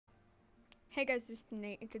Hey guys, this is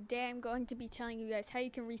Nate, and today I'm going to be telling you guys how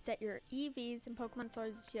you can reset your EVs in Pokemon Sword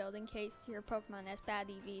and Shield in case your Pokemon has bad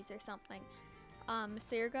EVs or something.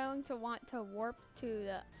 So you're going to want to warp to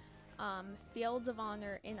the Fields of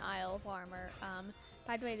Honor in Isle of Armor.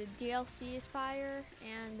 By the way, the DLC is fire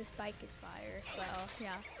and this bike is fire, so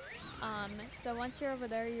yeah. So once you're over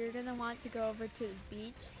there, you're gonna want to go over to the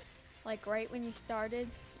beach, like right when you started,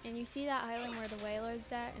 and you see that island where the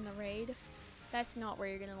Wailord's at in the raid. That's not where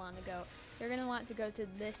you're going to want to go. You're going to want to go to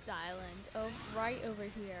this island, right over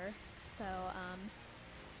here. So,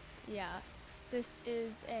 yeah, this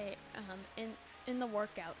is a, in the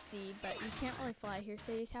workout sea, but you can't really fly here,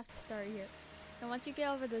 so you just have to start here. And once you get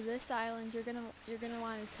over to this island, you're gonna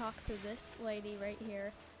want to talk to this lady right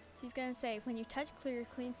here. She's gonna say, when you touch clear,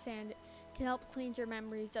 clean sand, it can help cleanse your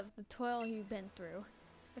memories of the toil you've been through.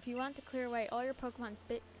 If you want to clear away all your Pokemon's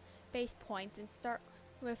base points and start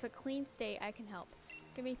with a clean state, I can help.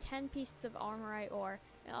 Give me 10 pieces of Armorite ore,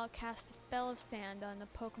 and I'll cast a spell of sand on the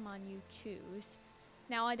Pokemon you choose.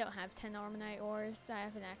 Now I don't have 10 Armorite ores, I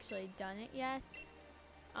haven't actually done it yet.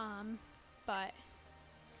 But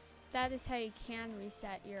that is how you can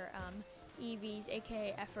reset your EVs,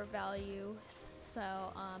 aka effort value. So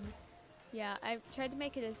yeah, I've tried to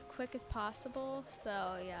make it as quick as possible.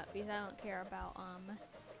 So yeah, because I don't care about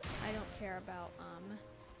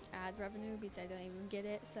ad revenue because I don't even get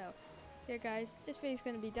it. So there guys, this video's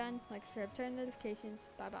gonna be done. Like, subscribe, turn notifications.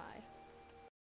 Bye bye.